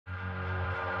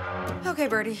Okay,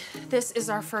 Birdie, this is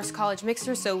our first college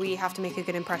mixer, so we have to make a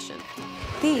good impression.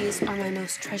 These are my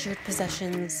most treasured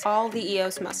possessions, all the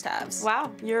EOS must-haves.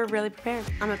 Wow, you're really prepared.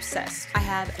 I'm obsessed. I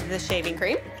have the shaving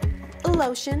cream,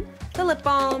 lotion, the lip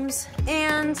balms,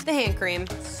 and the hand cream.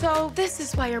 So this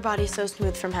is why your body's so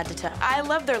smooth from head to toe. I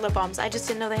love their lip balms. I just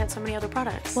didn't know they had so many other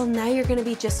products. Well, now you're gonna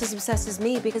be just as obsessed as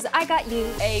me because I got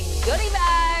you a goodie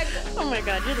bag. Oh my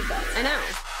God, you're the best. I know.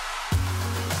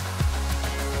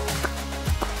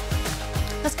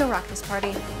 Let's go rock this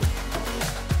party.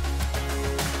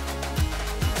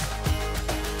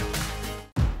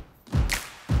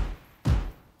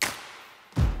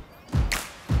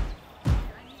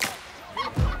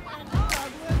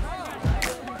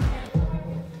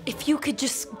 If you could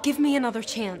just give me another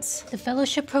chance. The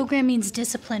fellowship program means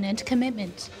discipline and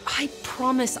commitment. I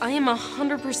promise, I am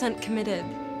 100% committed.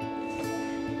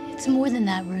 It's more than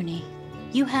that, Rooney.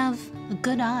 You have a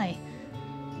good eye.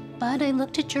 But I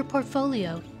looked at your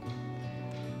portfolio.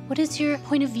 What is your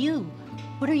point of view?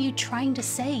 What are you trying to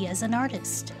say as an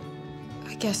artist?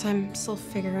 I guess I'm still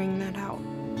figuring that out.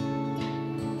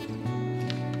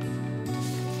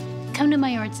 Come to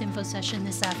my arts info session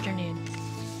this afternoon.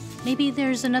 Maybe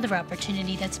there's another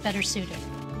opportunity that's better suited.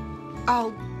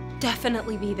 I'll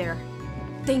definitely be there.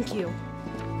 Thank you.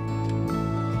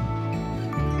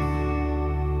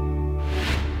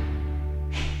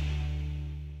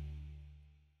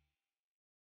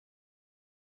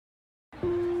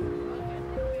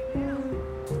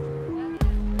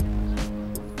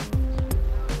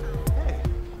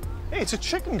 Hey, it's a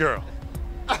chicken girl.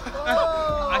 I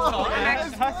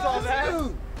saw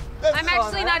that. I'm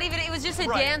actually not even, it was just a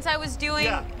dance I was doing.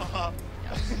 Yeah,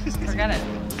 Forget it.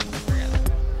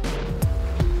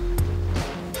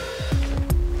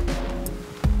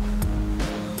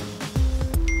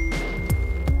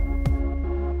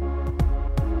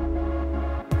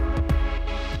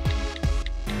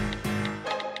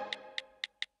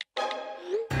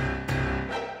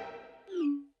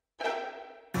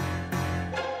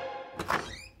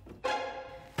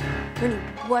 Rooney,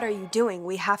 what are you doing?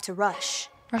 We have to rush.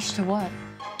 Rush to what?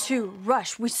 To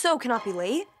rush. We so cannot be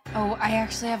late. Oh, I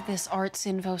actually have this arts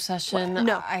info session.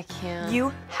 No. I can't.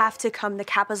 You have to come. The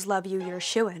Kappas love you. You're a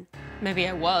shoo-in. Maybe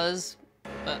I was,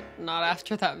 but not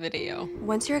after that video.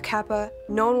 Once you're a Kappa,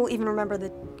 no one will even remember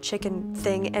the chicken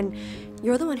thing, and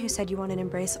you're the one who said you want to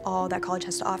embrace all that college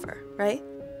has to offer, right?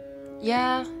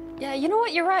 Yeah, you know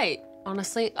what? You're right,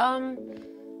 honestly.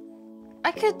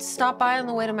 I could stop by on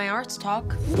the way to my arts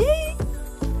talk. Yay!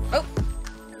 Oh.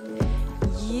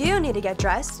 You need to get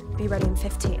dressed. Be ready in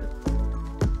 15.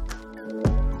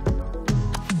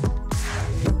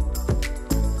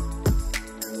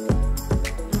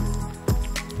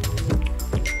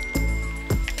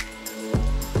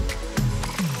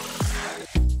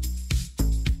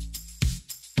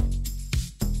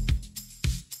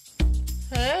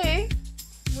 Hey,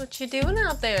 what you doing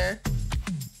out there?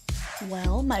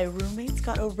 Well, my roommate's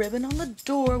got a ribbon on the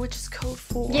door, which is code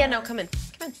for... Yeah, no, come in.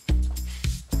 Come in.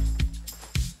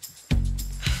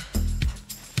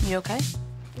 You okay?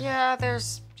 Yeah,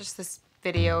 there's just this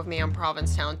video of me on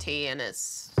Provincetown tea, and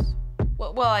it's...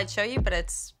 Well, I'd show you, but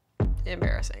it's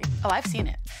embarrassing. Oh, I've seen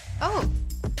it. Oh,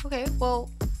 okay. Well,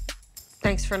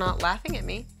 thanks for not laughing at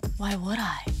me. Why would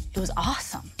I? It was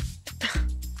awesome.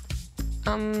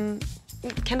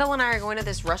 Kendall and I are going to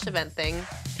this Rush event thing.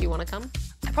 If you want to come?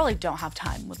 I probably don't have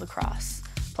time with lacrosse.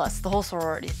 Plus, the whole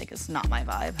sorority thing is not my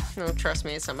vibe. No, trust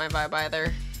me, it's not my vibe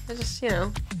either. I just,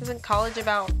 isn't college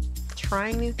about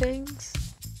trying new things?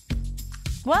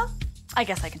 Well, I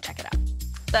guess I can check it out.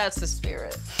 That's the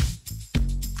spirit.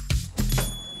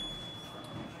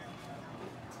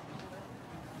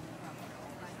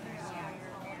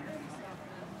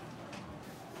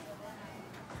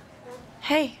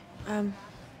 Hey, I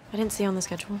didn't see you on the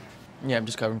schedule. Yeah, I'm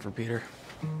just covering for Peter.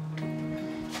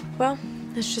 Well,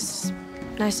 it's just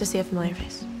nice to see a familiar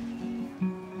face.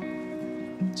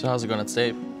 So how's it going at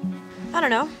State? I don't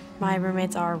know. My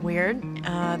roommates are weird.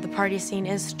 The party scene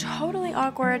is totally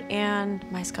awkward, and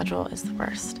my schedule is the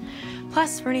worst.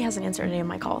 Plus, Rooney hasn't answered any of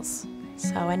my calls.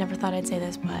 So I never thought I'd say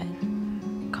this, but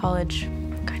college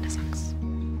kinda sucks.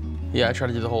 Yeah, I tried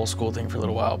to do the whole school thing for a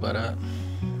little while, but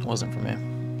it wasn't for me.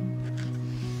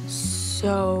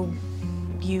 So,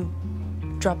 you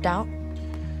dropped out?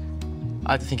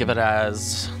 I have to think of it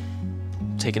as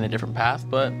taking a different path,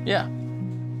 but yeah.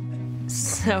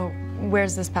 So,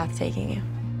 where's this path taking you?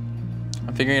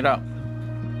 I'm figuring it out.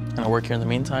 And I work here in the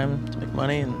meantime to make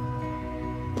money, and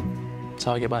that's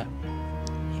how I get by.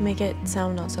 You make it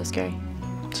sound not so scary.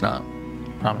 It's not,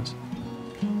 promise.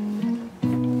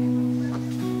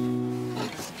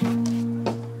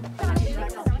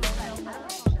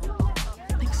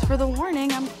 for the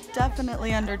warning. I'm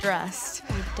definitely underdressed.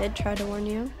 I did try to warn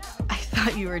you. I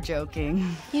thought you were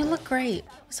joking. You look great.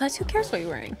 Besides, who cares what you're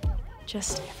wearing?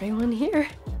 Just everyone here.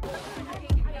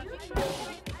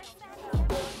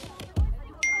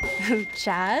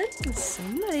 Chad?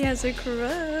 Somebody has a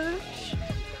crush.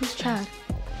 Who's Chad?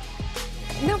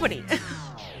 Nobody.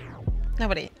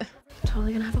 Nobody.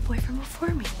 Totally gonna have a boyfriend before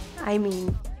me. I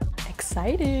mean,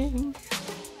 exciting.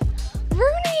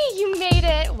 Rooney, you made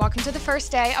it! Welcome to the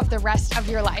first day of the rest of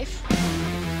your life.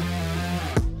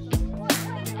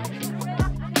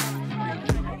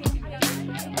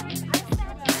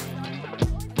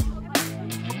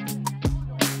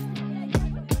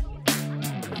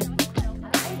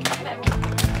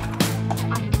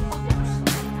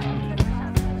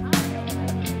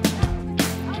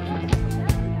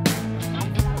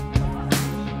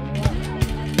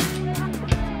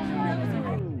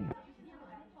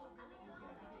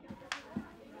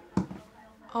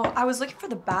 Oh, I was looking for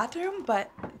the bathroom, but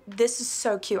this is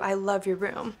so cute. I love your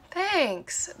room.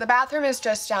 Thanks. The bathroom is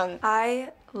just down.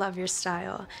 I love your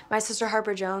style. My sister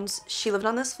Harper Jones, she lived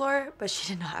on this floor, but she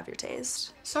did not have your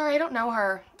taste. Sorry, I don't know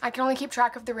her. I can only keep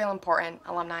track of the real important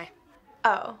alumni.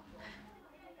 Oh.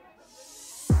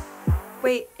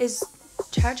 Wait, is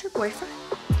Chad your boyfriend?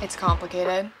 It's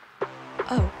complicated.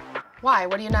 Oh, Why?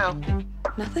 What do you know?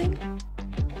 nothing?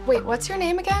 Wait, what's your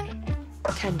name again?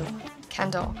 Kendall.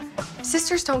 Kendall.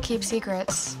 Sisters don't keep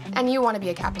secrets. And you want to be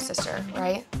a Kappa sister,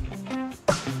 right?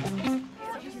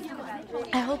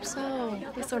 I hope so.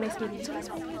 It's so nice meeting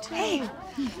you. Hey,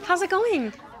 how's it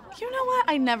going? You know what?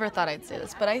 I never thought I'd say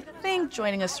this, but I think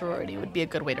joining a sorority would be a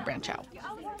good way to branch out.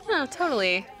 Yeah,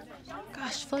 totally.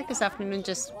 Gosh, I feel like this afternoon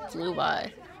just flew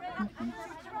by.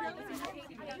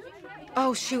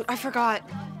 Oh, shoot, I forgot.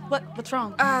 What's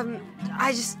wrong?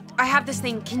 I have this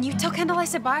thing. Can you tell Kendall I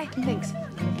said bye? Thanks.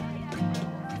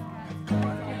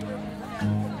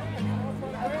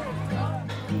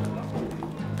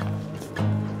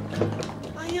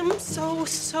 I am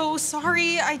so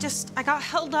sorry. I got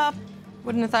held up.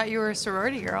 Wouldn't have thought you were a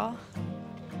sorority girl.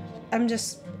 I'm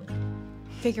just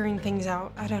figuring things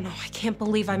out. I don't know. I can't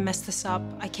believe I messed this up.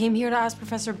 I came here to ask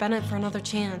Professor Bennett for another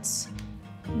chance.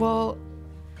 Well,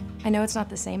 I know it's not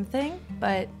the same thing,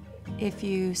 but if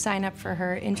you sign up for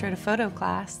her intro to photo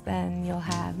class, then you'll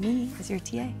have me as your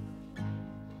TA.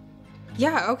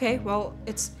 Yeah, okay. Well,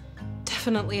 it's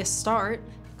definitely a start.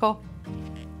 Cool.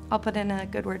 I'll put in a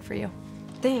good word for you.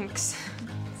 Thanks.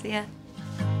 See ya.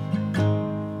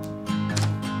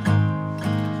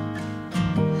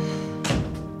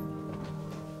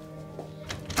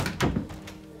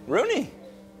 Rooney,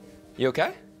 you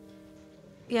okay?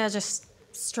 Yeah, just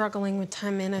struggling with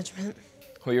time management.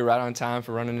 Well, you're right on time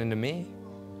for running into me.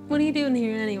 What are you doing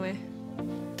here anyway?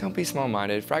 Don't be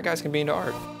small-minded. Frat guys can be into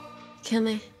art. Can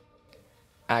they?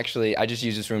 Actually, I just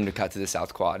used this room to cut to the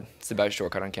South Quad. It's the best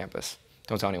shortcut on campus.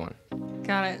 Don't tell anyone.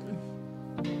 Got it.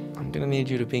 I'm gonna need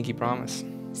you to pinky promise.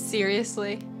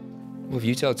 Seriously? Well, if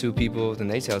you tell 2 people, then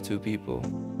they tell 2 people.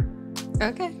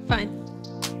 Okay, fine.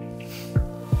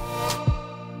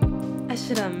 I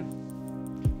should,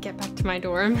 get back to my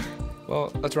dorm.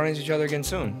 Well, let's run into each other again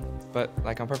soon, but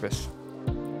like on purpose.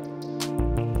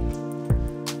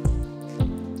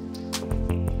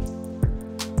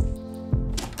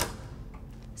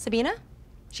 Sabina?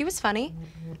 She was funny.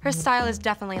 Her style is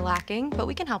definitely lacking, but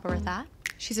we can help her with that.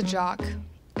 She's a jock.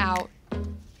 Out.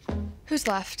 Who's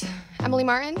left? Emily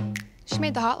Martin? She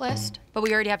made the hot list. But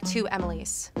we already have 2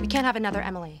 Emilys. We can't have another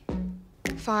Emily.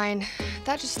 Fine.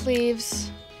 That just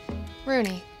leaves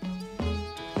Rooney.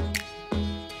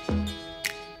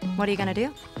 What are you gonna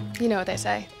do? You know what they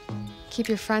say. Keep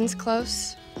your friends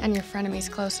close and your frenemies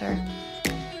closer.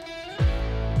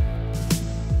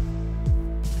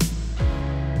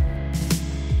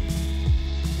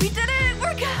 We did it!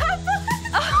 We're Kappa!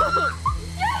 Oh!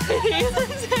 Yay!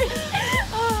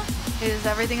 Is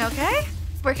everything okay?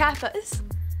 We're Kappas.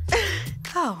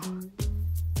 Oh.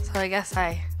 So I guess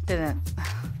I didn't.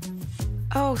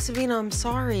 Oh, Sabina, I'm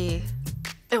sorry.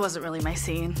 It wasn't really my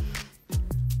scene.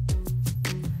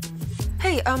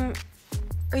 Hey, are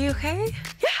you okay?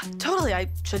 Yeah, totally. I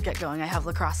should get going. I have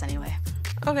lacrosse anyway.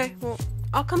 Okay, well,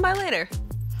 I'll come by later.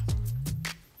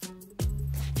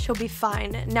 She'll be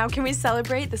fine. Now can we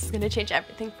celebrate? This is gonna change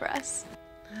everything for us.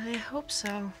 I hope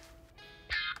so.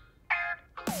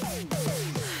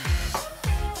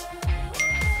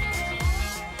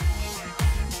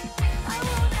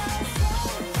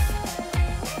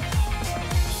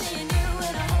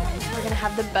 We're gonna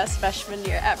have the best freshman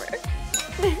year ever.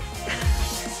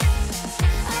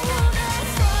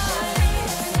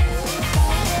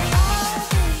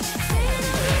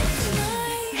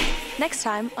 Next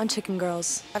time on Chicken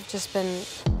Girls. I've just been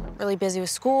really busy with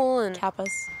school and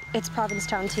Kappas. it's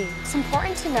Provincetown tea. It's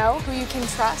important to know who you can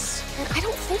trust, and I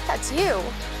don't think that's you.